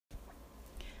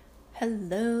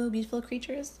Hello, beautiful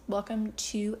creatures. Welcome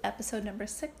to episode number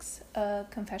 6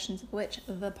 of Confessions of a Witch,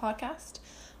 the podcast.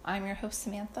 I'm your host,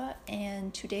 Samantha,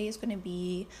 and today is going to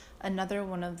be another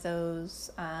one of those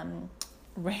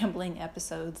rambling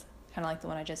episodes, kind of like the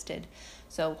one I just did.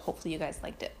 So hopefully you guys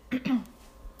liked it.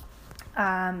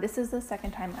 This is the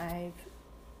second time I've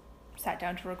sat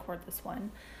down to record this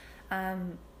one.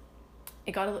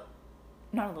 It got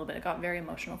it got very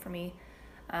emotional for me.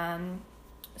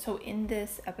 So in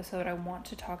this episode, I want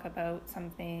to talk about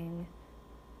something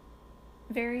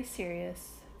very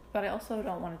serious, but I also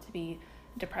don't want it to be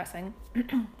depressing.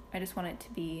 I just want it to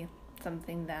be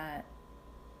something that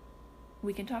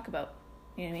we can talk about,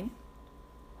 you know what I mean?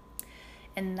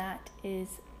 And that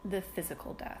is the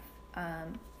physical death.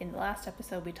 In the last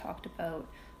episode, we talked about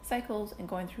cycles and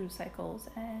going through cycles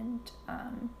and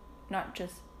not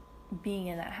just being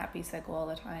in that happy cycle all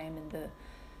the time and the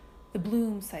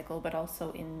bloom cycle, but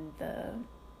also in the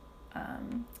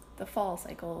fall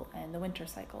cycle and the winter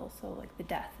cycle, so like the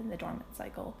death and the dormant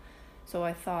cycle. So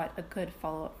I thought a good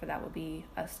follow-up for that would be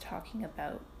us talking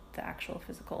about the actual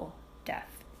physical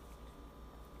death.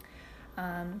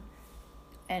 And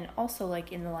also,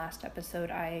 like in the last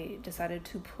episode, I decided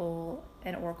to pull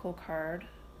an oracle card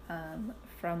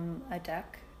from a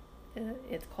deck.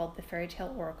 It's called the Fairy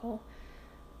Tale Oracle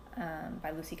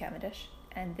by Lucy Cavendish.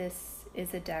 And this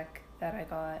is a deck that I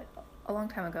got a long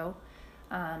time ago.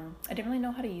 I didn't really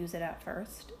know how to use it at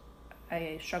first.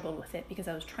 I struggled with it because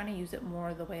I was trying to use it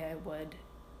more the way I would,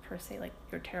 per se, like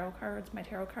your tarot cards, my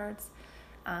tarot cards.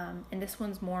 And this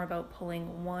one's more about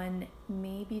pulling one,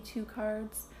 maybe two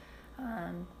cards.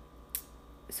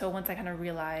 So once I kind of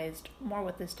realized more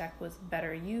what this deck was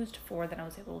better used for, then I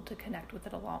was able to connect with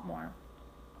it a lot more.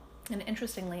 And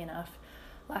interestingly enough,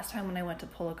 last time when I went to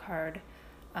pull a card,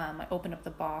 I opened up the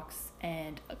box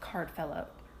and a card fell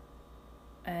out,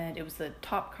 and it was the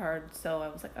top card. So I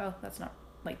was like, oh, that's not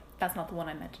the one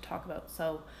I meant to talk about.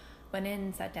 So went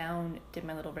in, sat down, did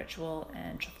my little ritual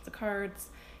and shuffled the cards,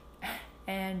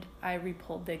 and I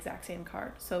re-pulled the exact same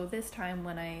card. So this time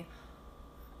when I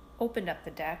opened up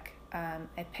the deck,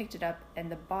 I picked it up,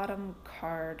 and the bottom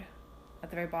card at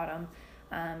the very bottom,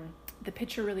 the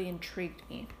picture really intrigued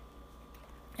me.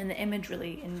 And the image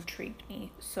really intrigued me.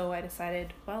 So I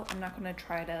decided, well, I'm not going to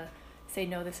try to say,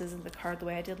 no, this isn't the card the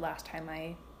way I did last time.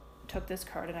 I took this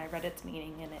card and I read its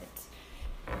meaning, and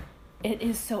it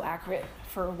is so accurate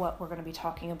for what we're going to be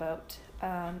talking about.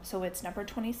 So it's number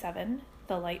 27,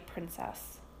 The Light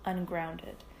Princess,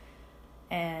 Ungrounded.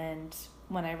 And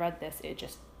when I read this, it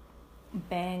just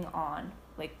bang on.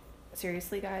 Like,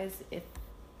 seriously, guys, if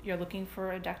you're looking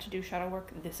for a deck to do shadow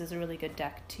work, this is a really good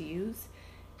deck to use.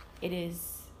 It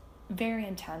is very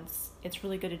intense. It's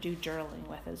really good to do journaling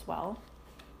with as well.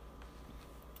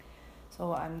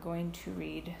 So I'm going to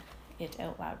read it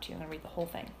out loud to you. I'm going to read the whole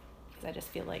thing because I just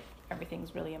feel like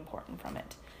everything's really important from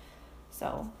it.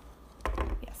 So,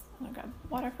 yes, I'm going to grab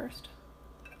water first.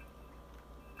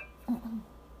 And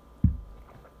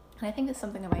I think it's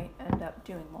something I might end up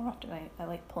doing more often. I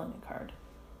like pulling a card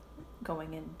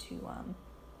going into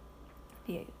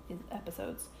the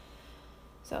episodes.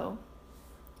 So,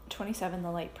 27,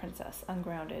 The Light Princess,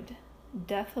 Ungrounded.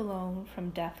 Death alone from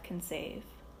death can save.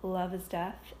 Love is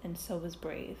death, and so is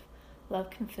brave. Love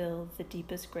can fill the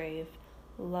deepest grave.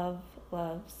 Love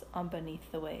loves on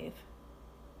beneath the wave.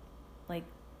 Like,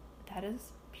 that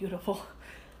is beautiful.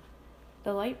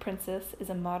 The Light Princess is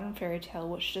a modern fairy tale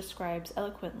which describes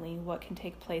eloquently what can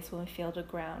take place when we fail to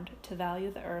ground, to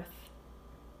value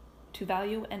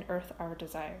and earth our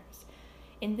desires.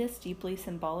 In this deeply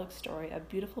symbolic story, a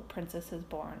beautiful princess is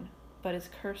born, but is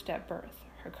cursed at birth.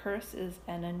 Her curse is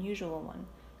an unusual one.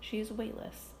 She is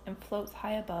weightless and floats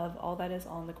high above all that is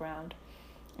on the ground,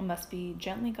 and must be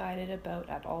gently guided about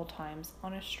at all times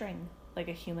on a string, like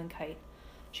a human kite.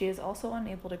 She is also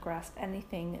unable to grasp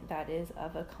anything that is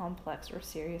of a complex or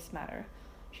serious matter.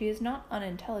 She is not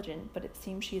unintelligent, but it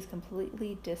seems she is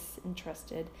completely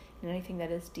disinterested in anything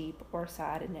that is deep or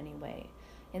sad in any way.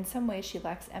 In some ways, she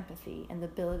lacks empathy and the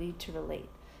ability to relate.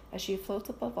 As she floats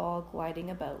above all, gliding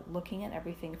about, looking at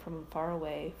everything from far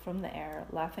away, from the air,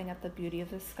 laughing at the beauty of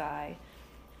the sky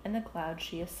and the clouds,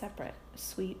 she is separate,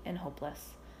 sweet, and hopeless.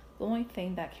 The only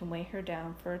thing that can weigh her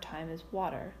down for a time is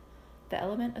water, the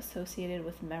element associated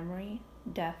with memory,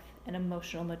 death, and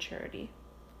emotional maturity.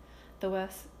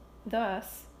 Thus,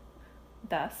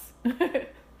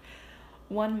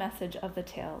 one message of the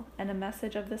tale, and a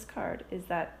message of this card,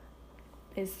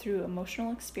 is through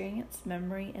emotional experience,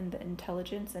 memory, and the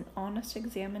intelligence and honest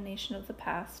examination of the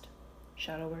past,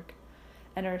 shadow work,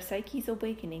 and our psyche's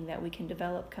awakening that we can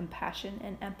develop compassion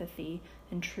and empathy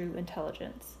and true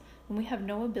intelligence. When we have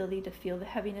no ability to feel the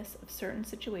heaviness of certain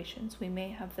situations, we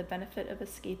may have the benefit of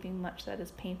escaping much that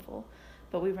is painful,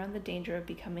 but we run the danger of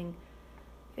becoming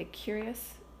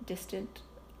curious, distant,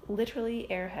 literally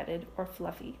airheaded, or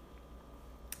fluffy.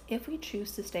 If we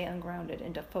choose to stay ungrounded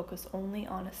and to focus only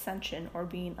on ascension or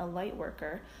being a light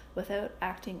worker without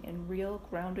acting in real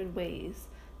grounded ways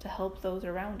to help those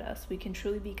around us, we can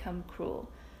truly become cruel.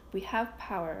 We have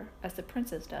power, as the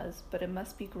princess does, but it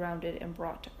must be grounded and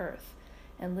brought to earth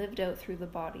and lived out through the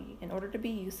body. In order to be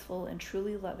useful and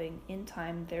truly loving, in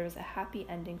time there is a happy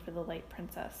ending for the light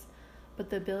princess. But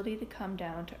the ability to come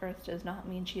down to earth does not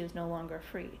mean she is no longer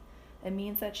free. It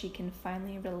means that she can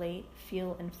finally relate,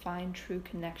 feel, and find true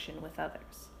connection with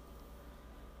others.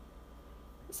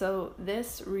 So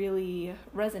this really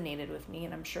resonated with me,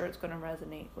 and I'm sure it's going to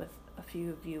resonate with a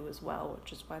few of you as well,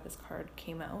 which is why this card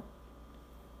came out.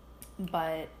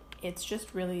 But it's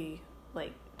just really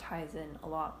ties in a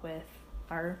lot with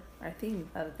our theme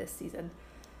of this season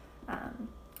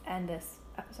and this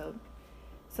episode.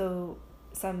 So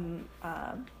some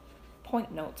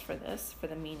point notes for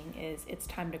the meaning is: it's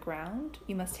time to ground.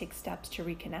 You must take steps to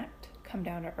reconnect, come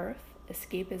down to earth.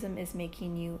 Escapism is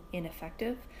making you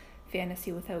ineffective.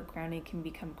 Fantasy without grounding can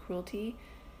become cruelty.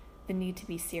 The need to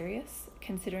be serious,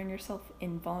 considering yourself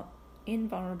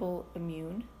invulnerable,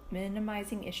 immune,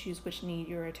 minimizing issues which need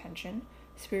your attention,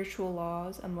 spiritual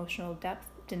laws, emotional depth,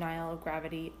 denial of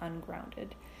gravity,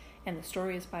 ungrounded. And the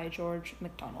story is by George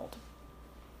MacDonald.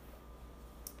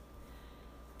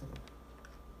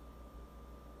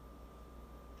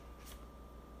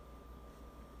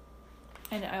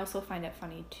 And I also find it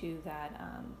funny too that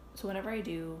so whenever I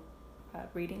do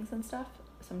readings and stuff,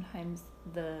 sometimes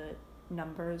the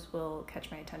numbers will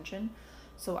catch my attention.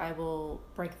 So I will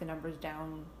break the numbers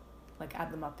down,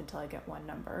 add them up until I get one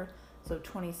number. So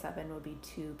 27 would be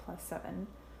 2 plus 7,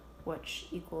 which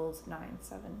equals 9,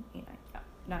 7, 8, 9. Yeah,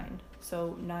 9.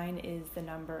 So 9 is the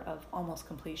number of almost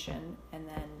completion, and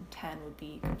then 10 would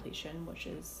be completion, which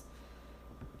is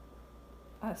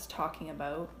us talking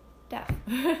about death.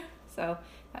 So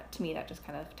to me, that just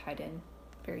kind of tied in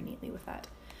very neatly with that.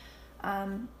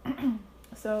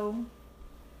 So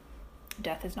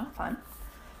death is not fun.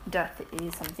 Death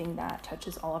is something that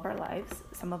touches all of our lives,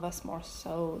 some of us more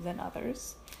so than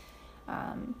others.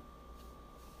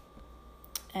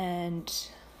 And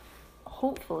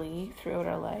hopefully throughout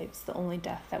our lives, the only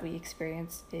death that we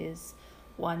experience is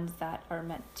ones that are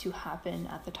meant to happen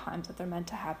at the times that they're meant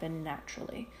to happen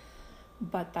naturally.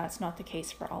 But that's not the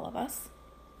case for all of us.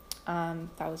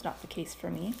 That was not the case for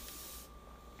me.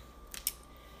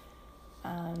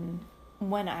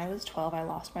 When I was 12, I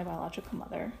lost my biological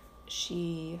mother.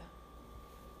 She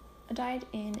died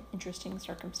in interesting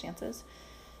circumstances.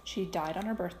 She died on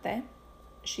her birthday.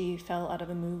 She fell out of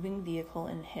a moving vehicle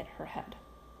and hit her head.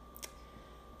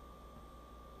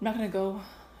 I'm not going to go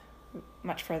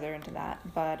much further into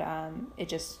that, but it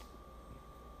just,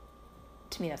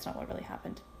 to me, that's not what really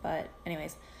happened. But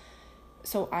anyways,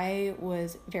 so I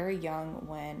was very young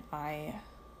when I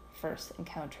first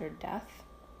encountered death.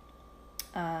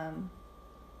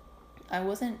 I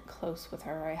wasn't close with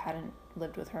her. I hadn't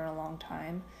lived with her in a long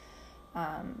time.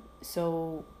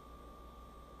 So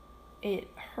it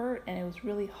hurt and it was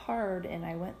really hard, and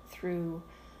I went through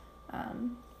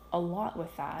a lot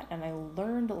with that, and I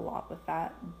learned a lot with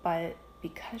that, but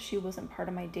because she wasn't part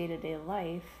of my day-to-day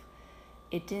life,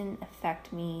 it didn't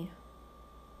affect me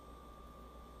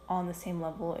on the same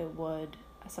level it would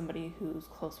somebody who's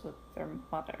close with their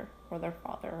mother or their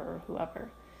father or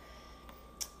whoever.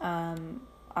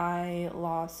 I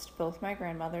lost both my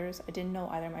grandmothers. I didn't know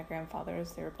either of my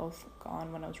grandfathers. They were both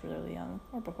gone when I was really young,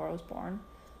 or before I was born.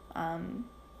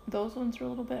 Those ones were a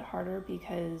little bit harder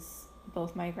because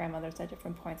both my grandmothers at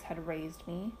different points had raised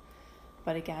me.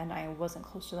 But again, I wasn't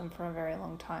close to them for a very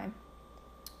long time.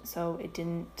 So it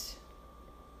didn't,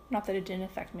 not that it didn't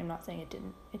affect me, I'm not saying it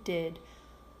didn't. It did,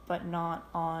 but not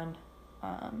on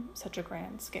such a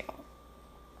grand scale.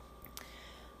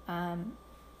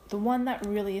 The one that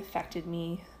really affected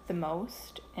me the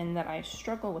most and that I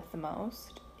struggle with the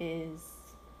most is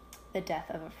the death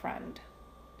of a friend.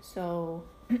 So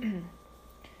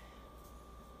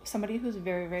somebody who's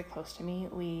very, very close to me,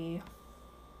 we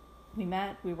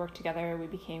met, we worked together, we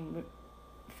became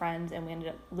friends, and we ended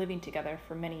up living together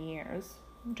for many years,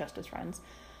 just as friends.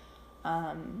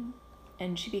 And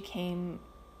she became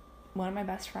one of my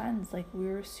best friends. We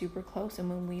were super close, and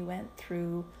when we went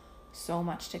through so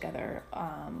much together,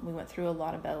 we went through a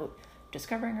lot about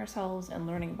discovering ourselves and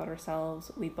learning about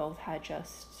ourselves. We both had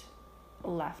just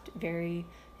left very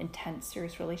intense,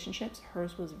 serious relationships.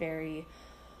 Hers was very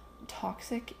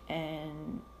toxic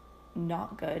and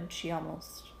not good. She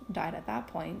almost died at that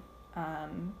point.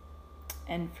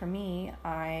 And for me,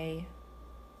 I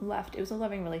left. It was a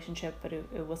loving relationship, but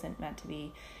it wasn't meant to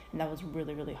be. And that was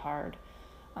really, really hard.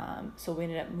 So we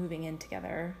ended up moving in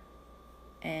together,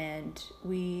 and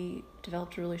we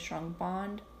developed a really strong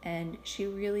bond, and she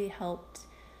really helped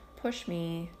push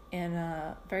me in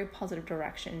a very positive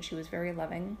direction. She was very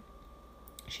loving.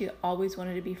 She always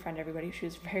wanted to befriend everybody. She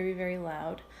was very, very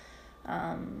loud.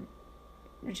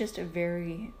 Just a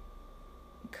very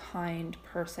kind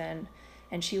person,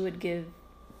 and she would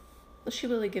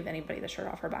really give anybody the shirt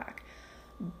off her back.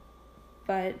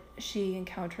 But she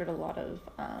encountered a lot of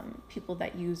people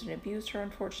that used and abused her,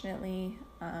 unfortunately,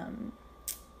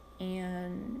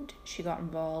 and she got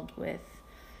involved with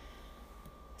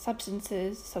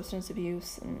substance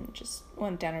abuse, and just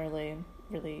went down a really,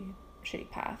 really shitty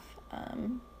path.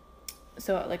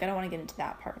 So I don't want to get into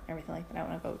that part and everything like that. I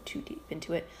don't want to go too deep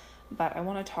into it, but I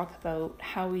want to talk about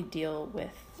how we deal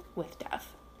with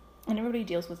death, and everybody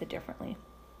deals with it differently.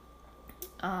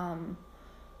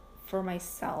 For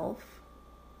myself,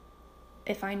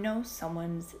 if I know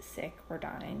someone's sick or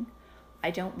dying,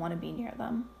 I don't want to be near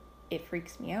them. It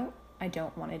freaks me out. I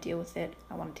don't want to deal with it.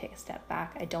 I want to take a step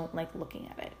back. I don't like looking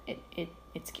at it.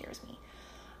 It scares me.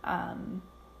 And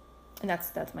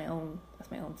that's my own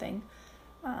thing.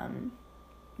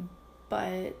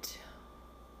 But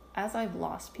as I've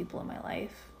lost people in my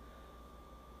life,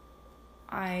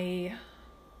 I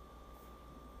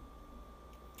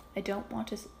don't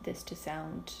want this to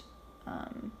sound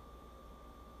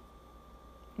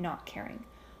not caring,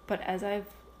 but as I've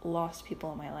lost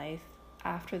people in my life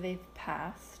after they've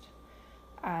passed,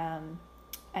 I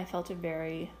felt a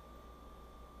very,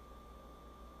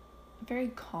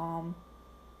 very calm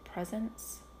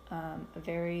presence. I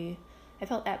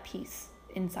felt at peace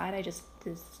inside.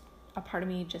 A part of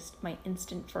me, just my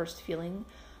instant first feeling,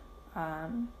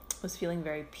 was feeling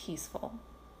very peaceful,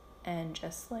 and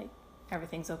just like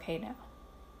everything's okay now,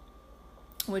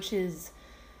 which is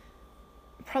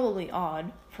probably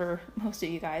odd for most of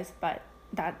you guys, but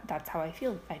that's how I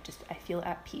feel. I feel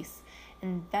at peace.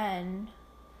 And then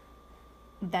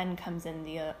comes in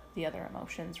the other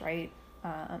emotions, right?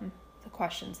 The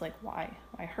questions like why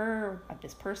her, why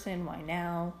this person, why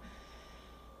now?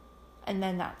 And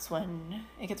then that's when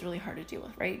it gets really hard to deal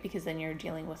with, right? Because then you're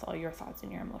dealing with all your thoughts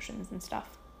and your emotions and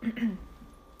stuff.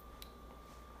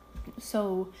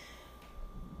 So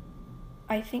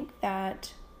I think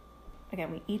that,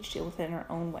 again, we each deal with it in our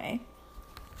own way.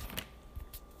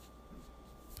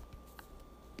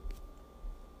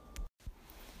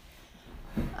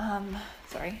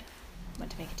 Sorry, I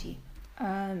went to make a tea.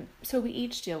 So we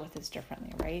each deal with this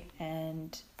differently, right?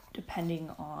 And depending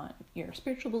on your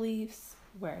spiritual beliefs,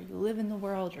 where you live in the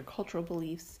world, your cultural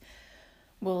beliefs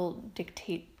will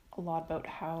dictate a lot about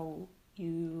how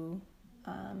you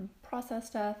process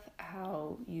death,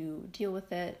 how you deal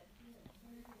with it.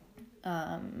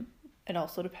 It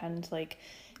also depends, like,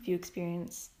 if you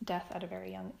experience death at a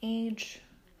very young age,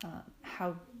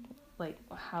 how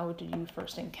did you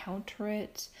first encounter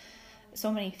it?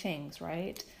 So many things,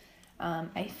 right?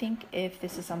 I think if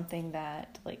this is something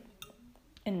that, like,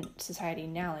 in society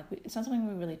now, like, it's not something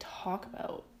we really talk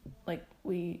about. Like,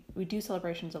 we do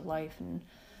celebrations of life and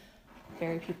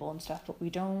bury people and stuff, but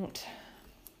it's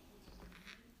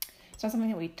not something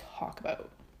that we talk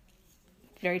about.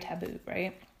 Very taboo,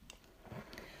 right?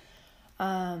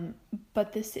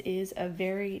 But this is a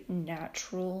very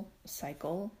natural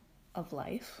cycle of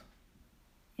life.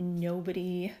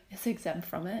 Nobody is exempt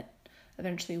from it.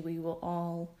 Eventually we will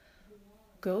all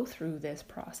go through this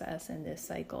process and this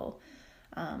cycle.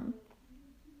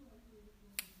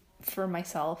 For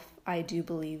myself, I do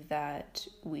believe that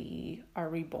we are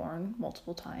reborn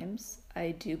multiple times.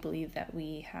 I do believe that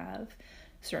we have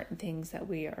certain things that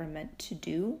we are meant to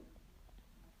do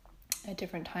at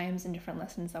different times and different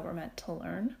lessons that we're meant to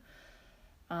learn.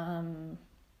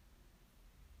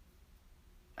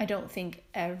 I don't think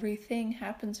everything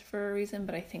happens for a reason,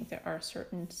 but I think there are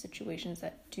certain situations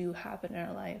that do happen in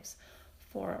our lives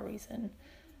for a reason.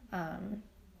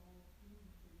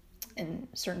 And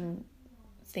certain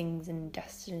things in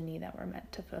destiny that we're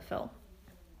meant to fulfill.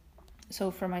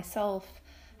 So for myself,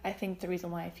 I think the reason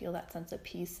why I feel that sense of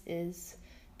peace is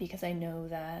because I know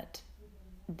that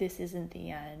this isn't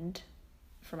the end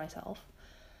for myself.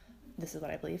 This is what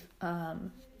I believe.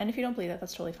 And if you don't believe that,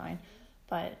 that's totally fine.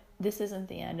 But this isn't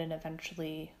the end, and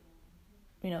eventually,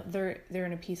 they're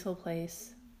in a peaceful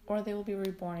place, or they will be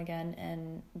reborn again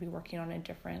and be working on a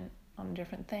different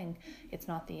thing. It's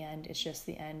not the end. It's just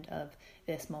the end of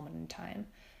this moment in time.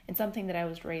 And something that I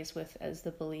was raised with as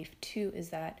the belief too is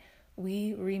that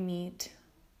we re-meet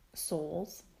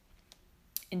souls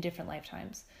in different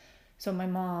lifetimes. So my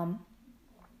mom,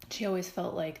 she always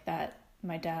felt like that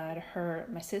my dad, her,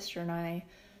 my sister and I,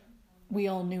 we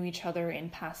all knew each other in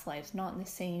past lives, not in the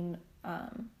same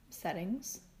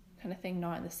settings kind of thing,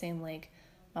 not in the same like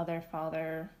mother,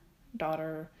 father,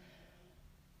 daughter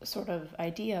sort of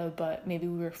idea, but maybe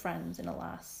we were friends in a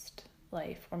last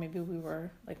life, or maybe we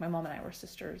were like my mom and I were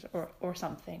sisters or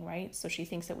something, right? So she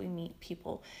thinks that we meet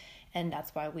people, and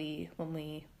that's why when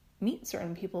we meet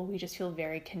certain people, we just feel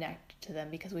very connected to them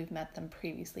because we've met them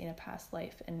previously in a past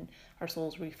life, and our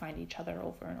souls re-find each other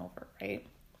over and over, right?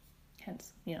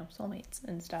 Hence, soulmates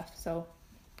and stuff. So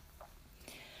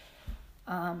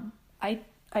I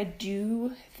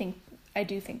do think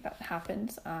that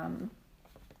happens.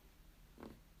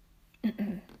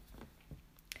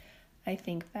 I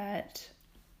think that,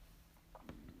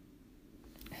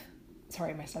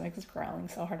 sorry, my stomach is growling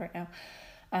so hard right now.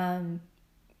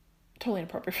 Totally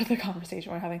inappropriate for the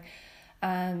conversation we're having.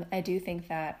 I do think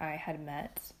that I had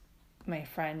met my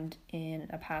friend in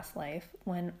a past life.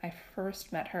 When I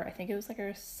first met her, I think it was like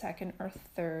our second or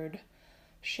third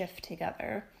shift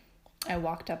together. I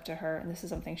walked up to her, and this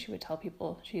is something she would tell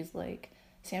people. She's like,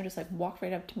 Sam just like walked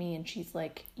right up to me, and she's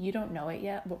like, you don't know it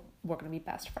yet, but we're going to be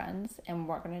best friends, and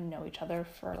we're going to know each other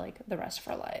for like the rest of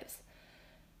our lives.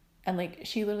 And like,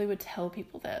 she literally would tell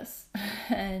people this,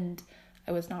 and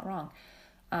I was not wrong.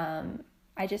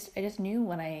 I just knew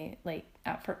when I like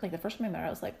the first time I met her, I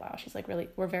was like, wow, she's like really,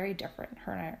 we're very different.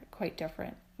 Her and I are quite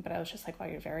different, but I was just like, wow,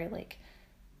 you're very like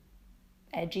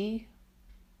edgy.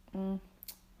 I don't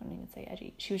even say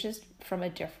edgy. She was just from a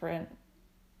different,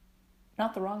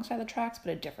 not the wrong side of the tracks,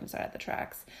 but a different side of the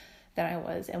tracks than I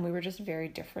was. And we were just very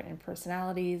different in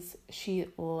personalities. She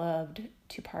loved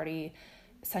to party.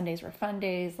 Sundays were fun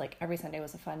days. Like every Sunday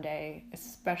was a fun day,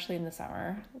 especially in the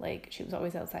summer. Like she was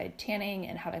always outside tanning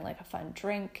and having like a fun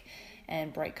drink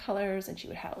and bright colors. And she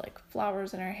would have like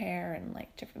flowers in her hair and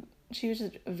like different, she was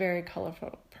just a very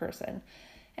colorful person.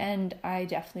 And I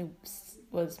definitely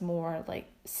was more like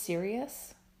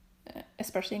serious,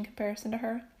 especially in comparison to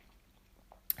her.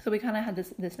 So we kind of had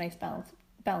this nice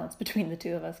balance between the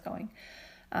two of us going.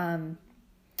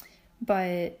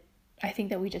 But I think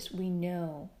that we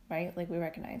know, right? Like we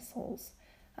recognize souls.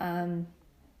 But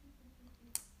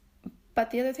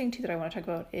the other thing too that I want to talk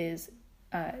about is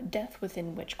death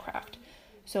within witchcraft.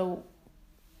 So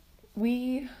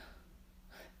we,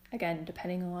 again,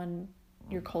 depending on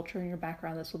your culture and your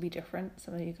background, this will be different.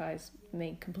 Some of you guys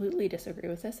may completely disagree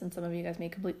with this, and some of you guys may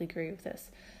completely agree with this.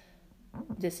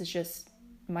 This is just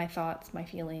my thoughts, my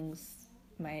feelings,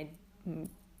 my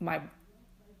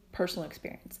personal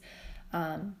experience.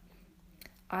 I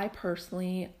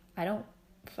don't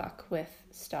fuck with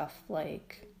stuff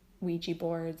like Ouija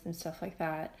boards and stuff like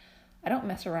that. I don't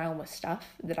mess around with stuff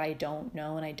that I don't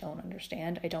know and I don't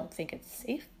understand. I don't think it's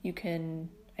safe.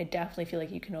 I definitely feel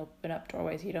like you can open up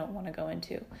doorways you don't want to go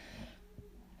into.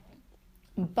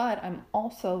 But I'm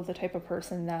also the type of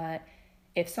person that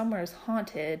if somewhere is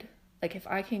haunted, like if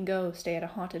I can go stay at a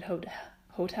haunted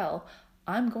hotel,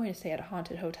 I'm going to stay at a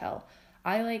haunted hotel.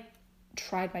 I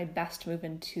tried my best to move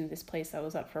into this place that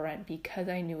was up for rent because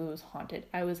I knew it was haunted.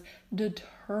 I was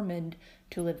determined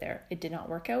to live there. It did not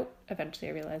work out. Eventually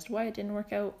I realized why it didn't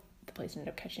work out. The place ended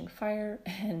up catching fire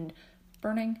and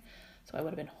burning, so I would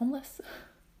have been homeless.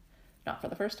 Not for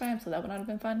the first time, so that would not have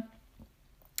been fun.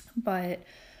 But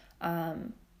I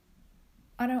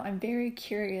don't know, I'm very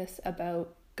curious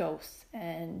about ghosts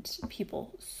and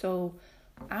people. So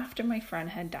after my friend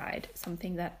had died,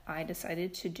 something that I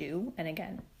decided to do, and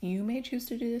again, you may choose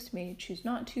to do this, may choose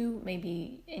not to,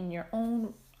 maybe in your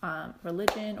own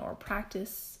religion or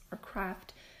practice or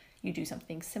craft, you do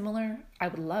something similar. I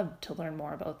would love to learn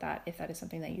more about that. If that is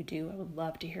something that you do, I would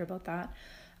love to hear about that.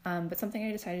 But something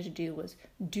I decided to do was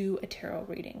do a tarot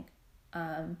reading.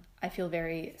 I feel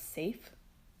very safe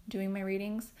doing my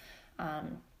readings.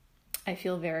 I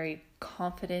feel very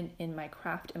confident in my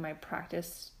craft and my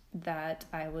practice that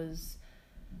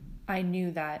I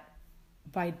knew that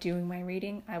by doing my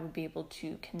reading, I would be able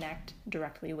to connect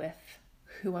directly with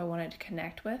who I wanted to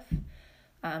connect with.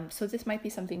 So this might be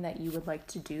something that you would like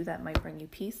to do that might bring you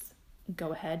peace.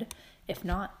 Go ahead. If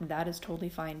not, that is totally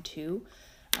fine too.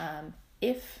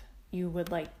 If you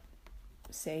would like,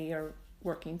 say you're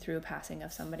working through a passing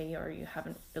of somebody or you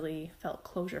haven't really felt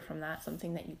closure from that,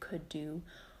 something that you could do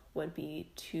would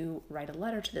be to write a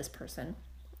letter to this person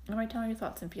and write down your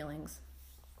thoughts and feelings,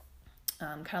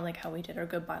 kind of like how we did our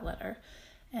goodbye letter.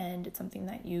 And it's something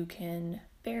that you can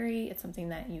bury, it's something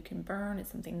that you can burn,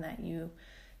 it's something that you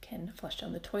can flush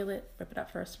down the toilet, rip it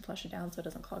up first and flush it down so it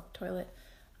doesn't clog the toilet.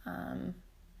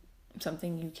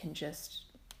 Something you can just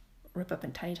rip up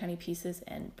in tiny, tiny pieces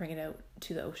and bring it out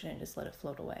to the ocean and just let it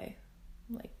float away.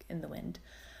 like in the wind.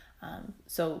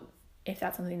 So if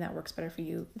that's something that works better for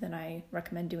you, then I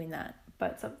recommend doing that.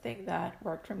 But something that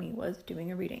worked for me was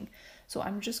doing a reading. So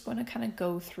I'm just going to kind of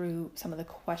go through some of the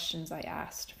questions I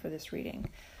asked for this reading,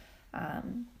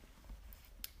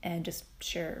 and just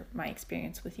share my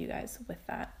experience with you guys with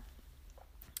that.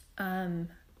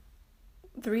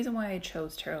 The reason why I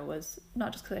chose tarot was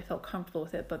not just because I felt comfortable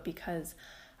with it, but because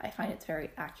I find it's very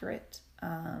accurate.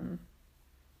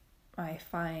 I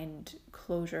find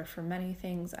closure for many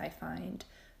things. I find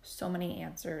so many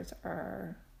answers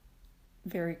are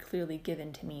very clearly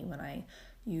given to me when I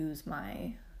use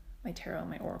my tarot,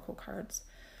 my oracle cards.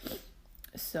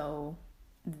 So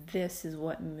this is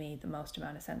what made the most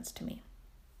amount of sense to me.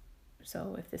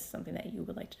 So if this is something that you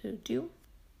would like to do,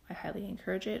 I highly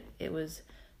encourage it. It was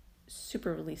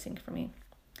super releasing for me.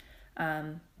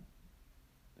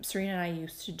 Serena and I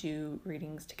used to do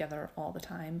readings together all the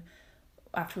time.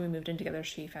 After we moved in together,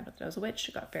 she found out that I was a witch.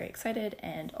 She got very excited,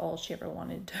 and all she ever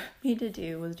wanted me to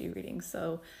do was do readings.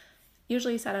 So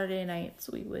usually Saturday nights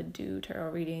we would do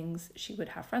tarot readings. She would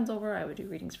have friends over. I would do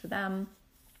readings for them.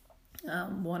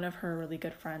 One of her really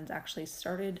good friends actually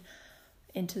started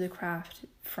into the craft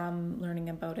from learning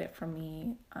about it from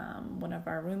me. One of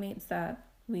our roommates that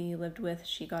we lived with,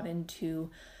 she got into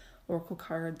oracle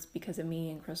cards because of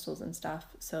me and crystals and stuff.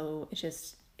 So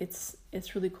it's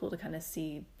really cool to kind of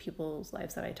see people's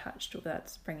lives that I touched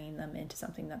that's bringing them into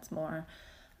something that's more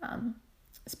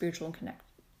spiritual and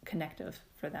connective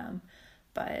for them.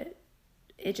 But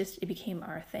it became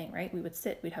our thing, right? We would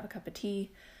sit, we'd have a cup of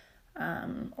tea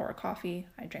or a coffee.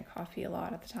 I drank coffee a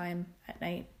lot at the time at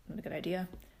night. Not a good idea.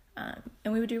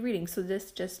 And we would do readings. So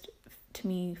this just to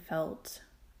me felt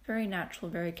very natural,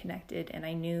 very connected, and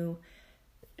I knew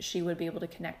she would be able to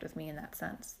connect with me in that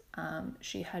sense.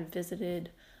 She had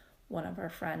visited one of our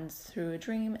friends through a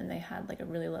dream, and they had like a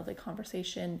really lovely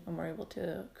conversation and were able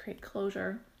to create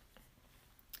closure.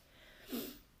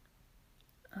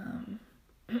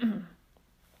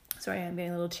 Sorry, I'm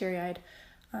getting a little teary-eyed.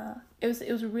 It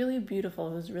was really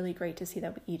beautiful. It was really great to see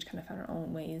that we each kind of found our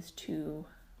own ways to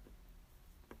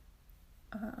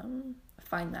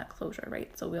find that closure,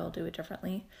 right? So we all do it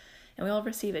differently, and we all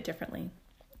receive it differently.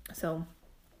 So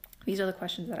these are the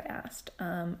questions that I asked.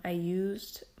 I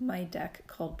used my deck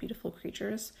called Beautiful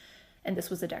Creatures, and this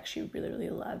was a deck she really, really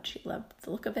loved. She loved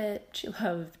the look of it. She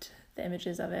loved the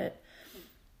images of it.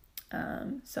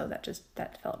 So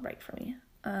that felt right for me.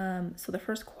 So the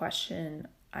first question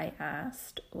I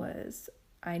asked was,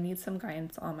 I need some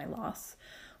guidance on my loss.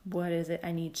 What is it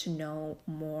I need to know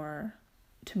more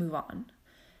to move on?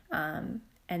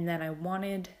 And then I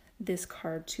wanted this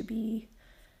card to be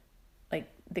like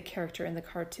the character in the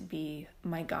card to be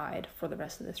my guide for the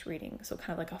rest of this reading. So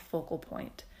kind of like a focal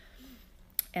point.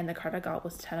 And the card I got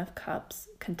was 10 of Cups,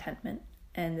 Contentment.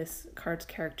 And this card's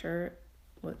character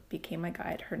became my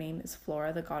guide. Her name is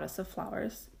Flora, the goddess of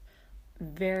flowers.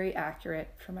 Very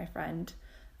accurate for my friend.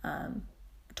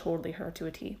 Totally her to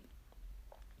a T.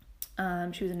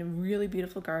 She was in a really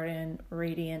beautiful garden,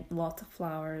 radiant, lots of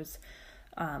flowers,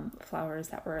 flowers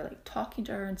that were like talking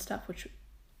to her and stuff, which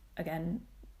again,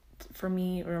 for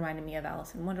me, reminded me of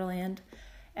Alice in Wonderland.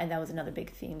 And that was another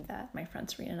big theme that my friend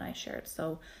Serena and I shared.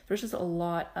 So there's just a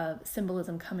lot of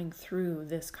symbolism coming through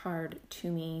this card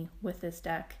to me with this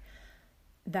deck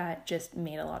that just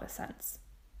made a lot of sense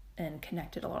and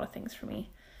connected a lot of things for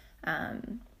me.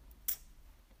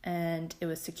 And it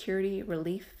was security,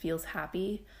 relief, feels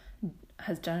happy,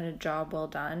 has done a job well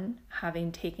done.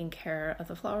 Having taken care of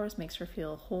the flowers makes her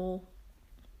feel whole.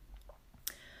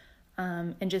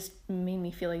 And just made me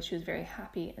feel like she was very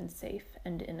happy and safe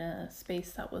and in a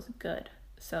space that was good.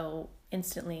 So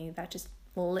instantly that just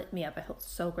lit me up. I felt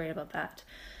so great about that.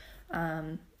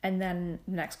 And then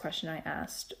the next question I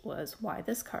asked was, why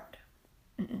this card?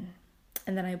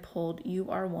 And then I pulled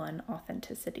You Are One,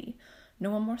 Authenticity.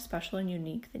 No one more special and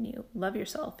unique than you. Love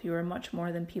yourself. You are much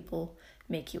more than people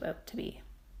make you out to be.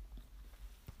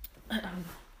 I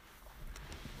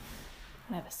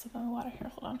have a sip of water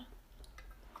here. Hold on.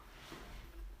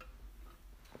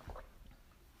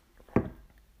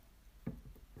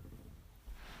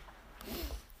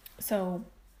 So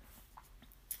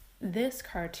this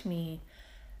card to me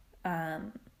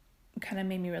kind of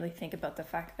made me really think about the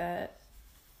fact that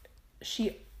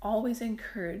she always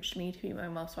encouraged me to be my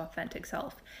most authentic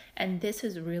self. And this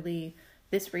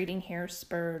reading here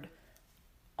spurred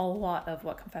a lot of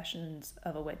what Confessions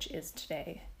of a Witch is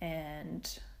today,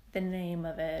 and the name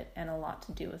of it, and a lot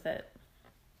to do with it.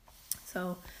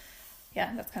 So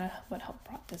yeah, that's kind of what helped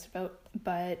brought this about.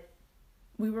 But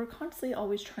we were constantly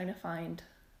always trying to find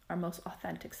our most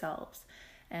authentic selves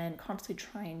and constantly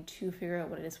trying to figure out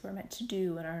what it is we're meant to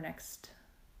do in our next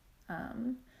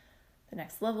the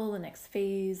next level, the next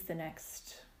phase, the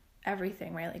next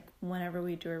everything, right? Like whenever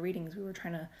we do our readings, we were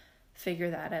trying to figure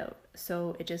that out.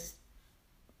 So it just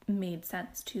made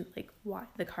sense to like why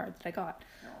the card that I got.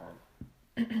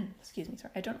 Excuse me,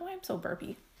 sorry. I don't know why I'm so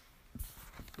burpy.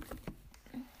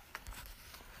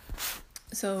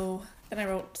 So then I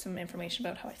wrote some information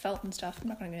about how I felt and stuff. I'm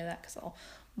not going to get into that because I'll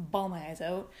bawl my eyes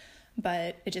out.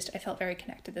 But I felt very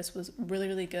connected. This was really,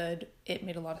 really good. It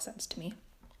made a lot of sense to me.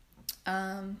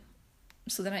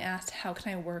 So then I asked, how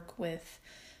can I work with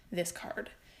this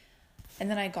card?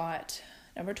 And then I got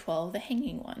number 12, the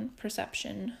hanging one,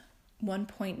 perception. 1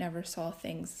 point never saw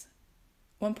things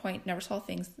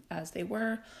as they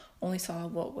were, only saw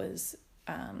what was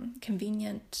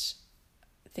convenient,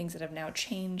 things that have now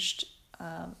changed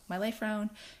my life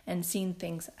around, and seen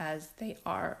things as they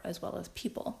are, as well as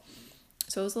people.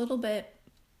 So I was a little bit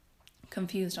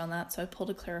confused on that, so I pulled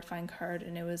a clarifying card,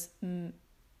 and it was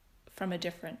from a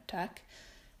different deck.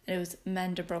 It was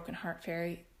Mend a Broken Heart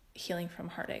Fairy, Healing from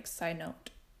Heartaches. Side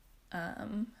note,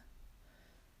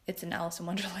 it's an Alice in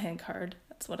Wonderland card.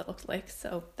 That's what it looked like,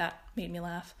 so that made me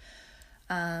laugh.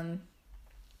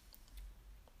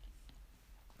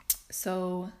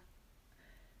 So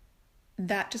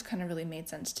that just kind of really made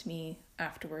sense to me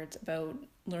afterwards about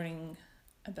learning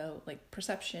about like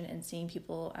perception and seeing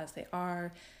people as they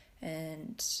are,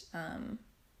 and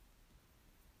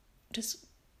just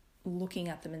looking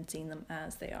at them and seeing them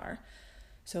as they are.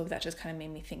 So that just kind of made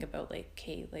me think about like,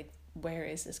 okay, like where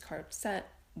is this card set?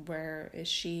 Where is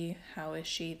she? How is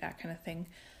she? That kind of thing.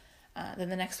 Then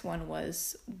the next one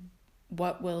was,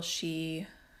 what will she,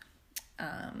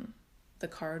 the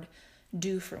card,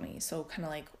 do for me? So kind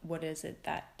of like, what is it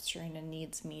that Serena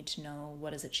needs me to know?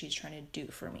 What is it she's trying to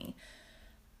do for me?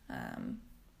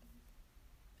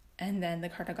 And then the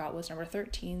card I got was number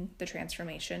 13, the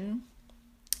transformation.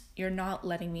 You're not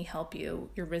letting me help you.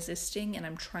 You're resisting, and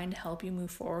I'm trying to help you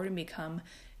move forward and become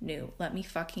new. Let me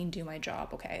fucking do my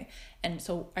job, okay? And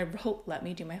so I wrote, let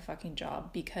me do my fucking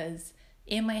job, because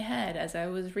in my head, as I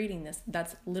was reading this,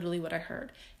 that's literally what I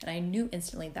heard. And I knew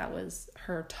instantly that was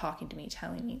her talking to me,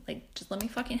 telling me, like, just let me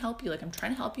fucking help you. Like, I'm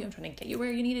trying to help you. I'm trying to get you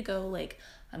where you need to go. Like,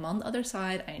 I'm on the other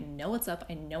side. I know what's up.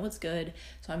 I know what's good.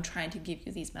 So I'm trying to give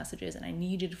you these messages, and I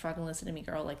need you to fucking listen to me,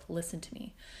 girl. Like, listen to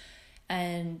me.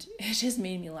 And it just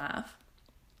made me laugh,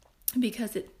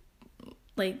 because it,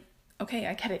 like, okay,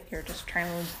 I get it. You're just trying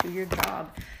to do your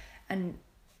job. And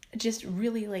just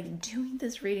really, like, doing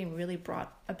this reading really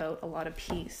brought about a lot of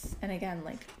peace. And again,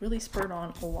 like, really spurred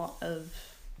on a lot of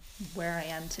where I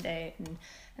am today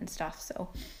and stuff. So,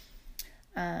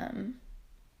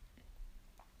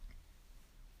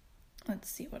 let's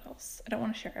see what else. I don't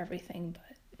want to share everything,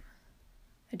 but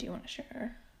I do want to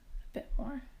share a bit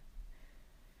more.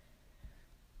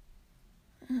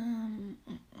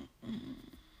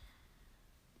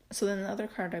 So then the other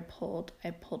card I pulled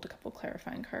a couple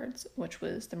clarifying cards, which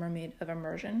was the Mermaid of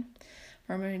Immersion.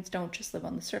 Mermaids don't just live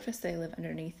on the surface, they live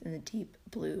underneath in the deep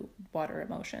blue water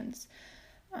emotions.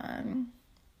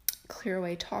 Clear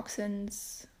away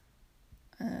toxins.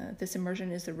 This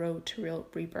immersion is the road to real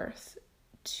rebirth.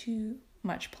 Too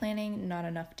much planning, not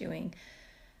enough doing.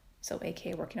 So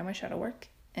aka working on my shadow work.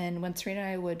 And when Serena and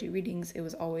I would do readings, it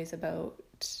was always about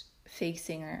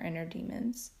facing our inner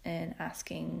demons and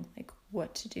asking like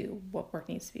what to do, what work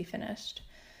needs to be finished.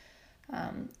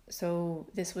 So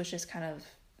this was just kind of,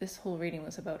 this whole reading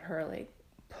was about her like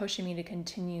pushing me to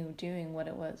continue doing what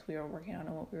it was we were working on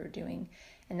and what we were doing.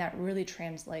 And that really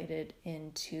translated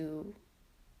into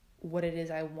what it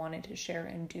is I wanted to share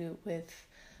and do with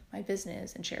my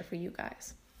business and share for you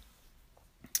guys.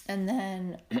 And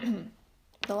then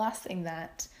the last thing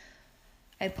that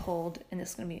I pulled, and this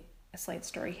is going to be a slight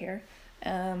story here,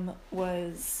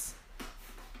 was,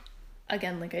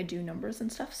 again, like I do numbers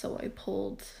and stuff, so I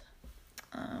pulled,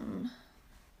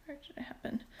 where did it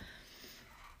happen?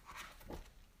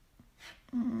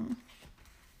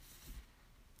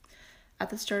 At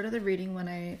the start of the reading, when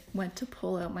I went to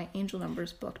pull out my angel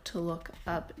numbers book to look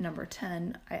up number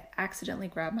 10, I accidentally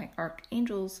grabbed my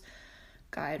Archangel's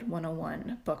Guide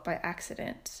 101 book by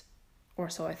accident, or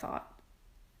so I thought.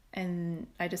 And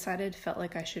I felt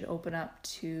like I should open up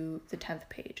to the 10th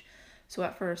page. So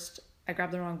at first I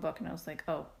grabbed the wrong book and I was like,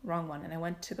 oh, wrong one. And I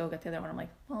went to go get the other one. I'm like,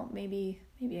 well, maybe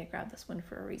I grabbed this one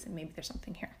for a reason. Maybe there's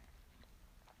something here.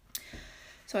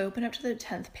 So I opened up to the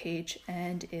 10th page,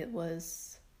 and it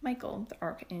was Michael, the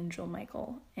Archangel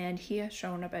Michael. And he has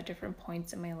shown up at different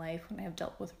points in my life when I have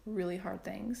dealt with really hard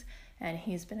things, and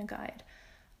he's been a guide.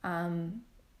 I'm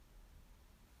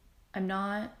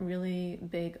not really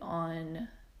big on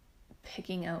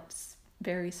picking out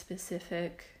very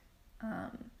specific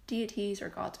deities or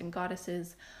gods and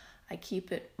goddesses, I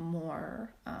keep it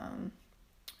more, I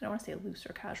don't want to say loose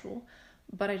or casual,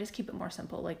 but I just keep it more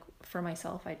simple. Like for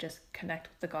myself, I just connect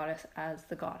with the goddess as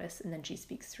the goddess, and then she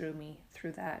speaks through me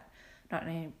through that, not in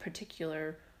any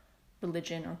particular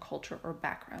religion or culture or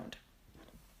background.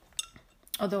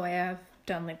 Although I have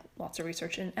done like lots of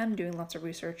research and am doing lots of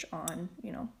research on,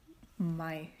 you know,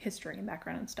 my history and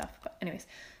background and stuff. But anyways,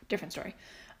 different story.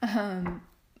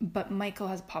 But Michael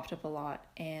has popped up a lot,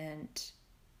 and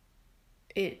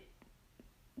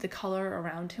the color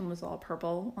around him was all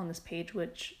purple on this page,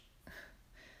 which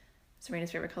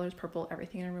Serena's favorite color is purple.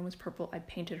 Everything in her room was purple. I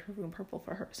painted her room purple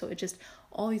for her. So it just,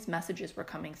 all these messages were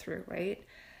coming through, right?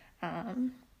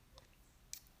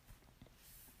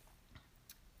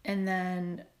 And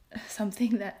then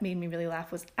something that made me really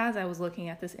laugh was, as I was looking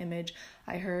at this image,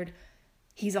 I heard,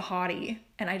 "He's a hottie."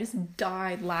 And I just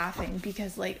died laughing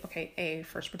because, like, okay, A,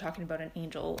 first we're talking about an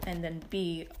angel, and then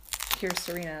B, here's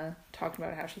Serena talking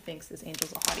about how she thinks this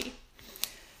angel's a hottie.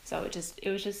 So it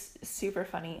was just super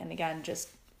funny, and again, just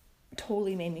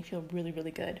totally made me feel really,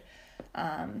 really good.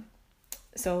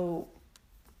 So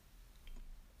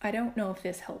I don't know if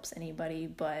this helps anybody,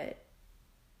 but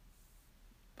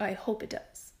I hope it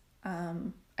does.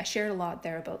 I shared a lot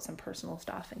there about some personal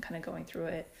stuff and kind of going through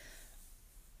it.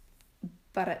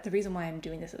 But the reason why I'm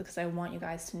doing this is because I want you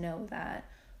guys to know that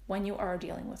when you are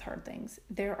dealing with hard things,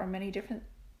 there are many different,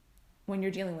 when you're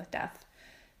dealing with death,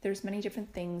 there's many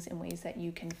different things and ways that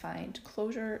you can find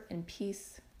closure and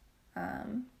peace,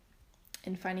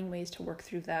 and finding ways to work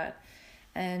through that.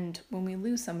 And when we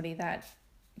lose somebody, that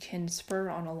can spur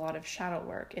on a lot of shadow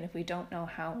work. And if we don't know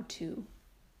how to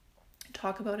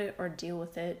talk about it or deal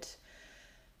with it,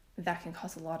 that can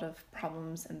cause a lot of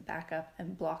problems and backup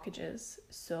and blockages.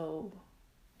 So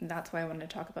that's why I wanted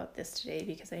to talk about this today,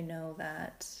 because I know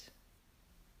that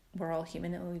we're all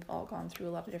human and we've all gone through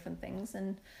a lot of different things.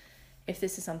 And if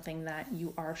this is something that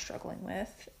you are struggling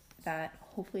with, that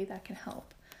hopefully that can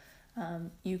help.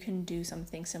 You can do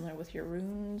something similar with your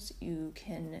runes. You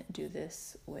can do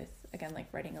this with, again, like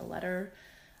writing a letter.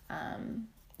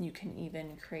 You can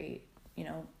even create,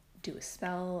 do a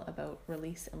spell about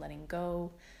release and letting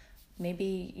go.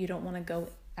 Maybe you don't want to go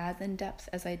as in depth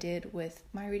as I did with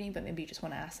my reading, but maybe you just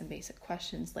want to ask some basic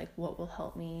questions like, what will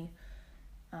help me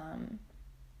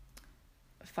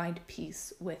find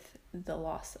peace with the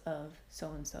loss of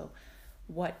so-and-so?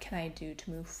 What can I do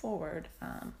to move forward?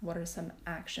 What are some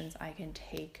actions I can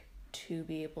take to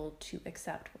be able to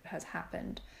accept what has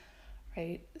happened,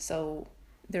 right? So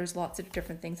there's lots of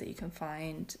different things that you can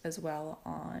find as well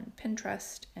on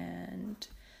Pinterest, and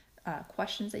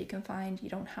questions that you can find. You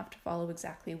don't have to follow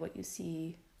exactly what you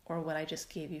see or what I just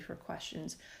gave you for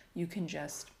questions. You can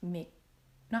just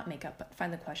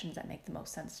find the questions that make the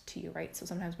most sense to you, right? So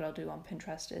sometimes what I'll do on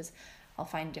Pinterest is I'll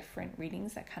find different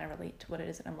readings that kind of relate to what it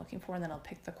is that I'm looking for, and then I'll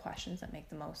pick the questions that make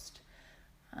the most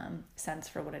sense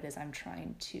for what it is I'm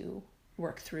trying to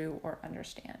work through or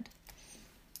understand.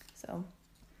 So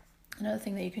another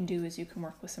thing that you can do is you can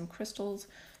work with some crystals.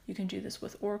 You can do this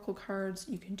with oracle cards.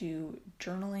 You can do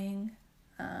journaling.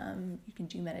 You can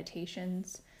do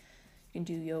meditations. You can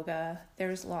do yoga.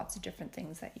 There's lots of different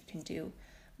things that you can do,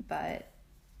 but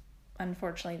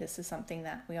unfortunately, this is something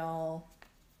that we all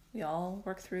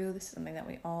work through. This is something that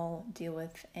we all deal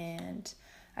with, and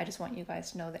I just want you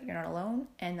guys to know that you're not alone,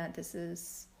 and that this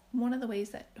is one of the ways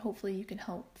that hopefully you can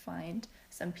help find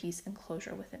some peace and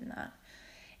closure within that.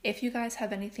 If you guys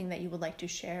have anything that you would like to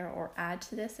share or add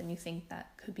to this and you think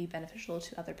that could be beneficial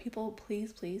to other people,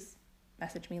 please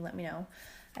message me, let me know.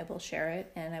 I will share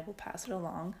it and I will pass it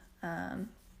along.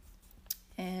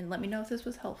 And let me know if this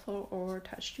was helpful or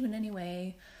touched you in any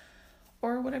way,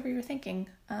 or whatever you're thinking.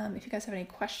 If you guys have any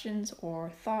questions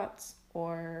or thoughts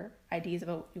or ideas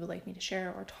about what you would like me to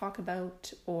share or talk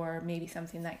about, or maybe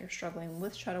something that you're struggling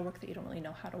with shadow work that you don't really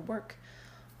know how to work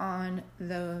on,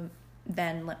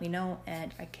 then let me know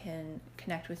and I can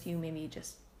connect with you, maybe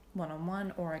just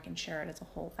one-on-one, or I can share it as a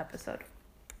whole episode.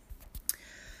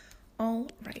 All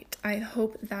right. I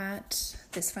hope that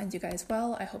this finds you guys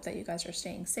well. I hope that you guys are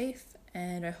staying safe,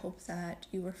 and I hope that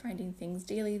you are finding things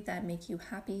daily that make you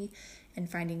happy and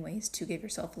finding ways to give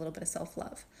yourself a little bit of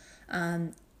self-love.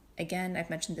 Again, I've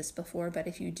mentioned this before, but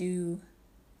if you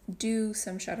do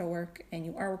some shadow work and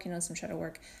you are working on some shadow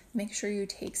work, make sure you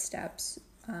take steps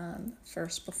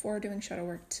first before doing shadow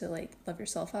work to love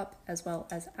yourself up, as well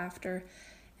as after.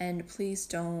 And please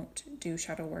don't do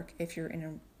shadow work if you're in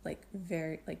a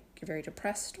you're very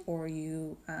depressed, or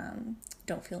you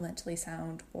don't feel mentally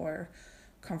sound or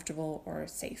comfortable or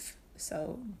safe.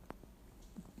 So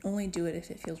only do it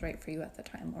if it feels right for you at the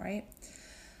time. All right.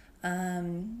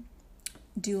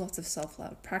 do lots of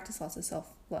self-love, practice lots of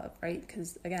self-love, right?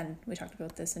 Because again, we talked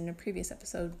about this in a previous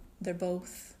episode. They're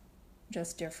both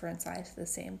just different sides of the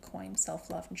same coin,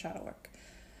 self-love and shadow work.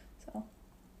 So,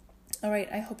 all right,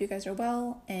 I hope you guys are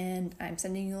well, and I'm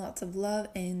sending you lots of love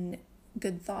and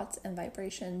good thoughts and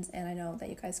vibrations, and I know that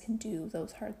you guys can do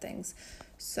those hard things.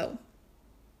 So,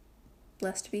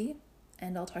 blessed be,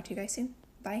 and I'll talk to you guys soon.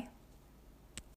 Bye.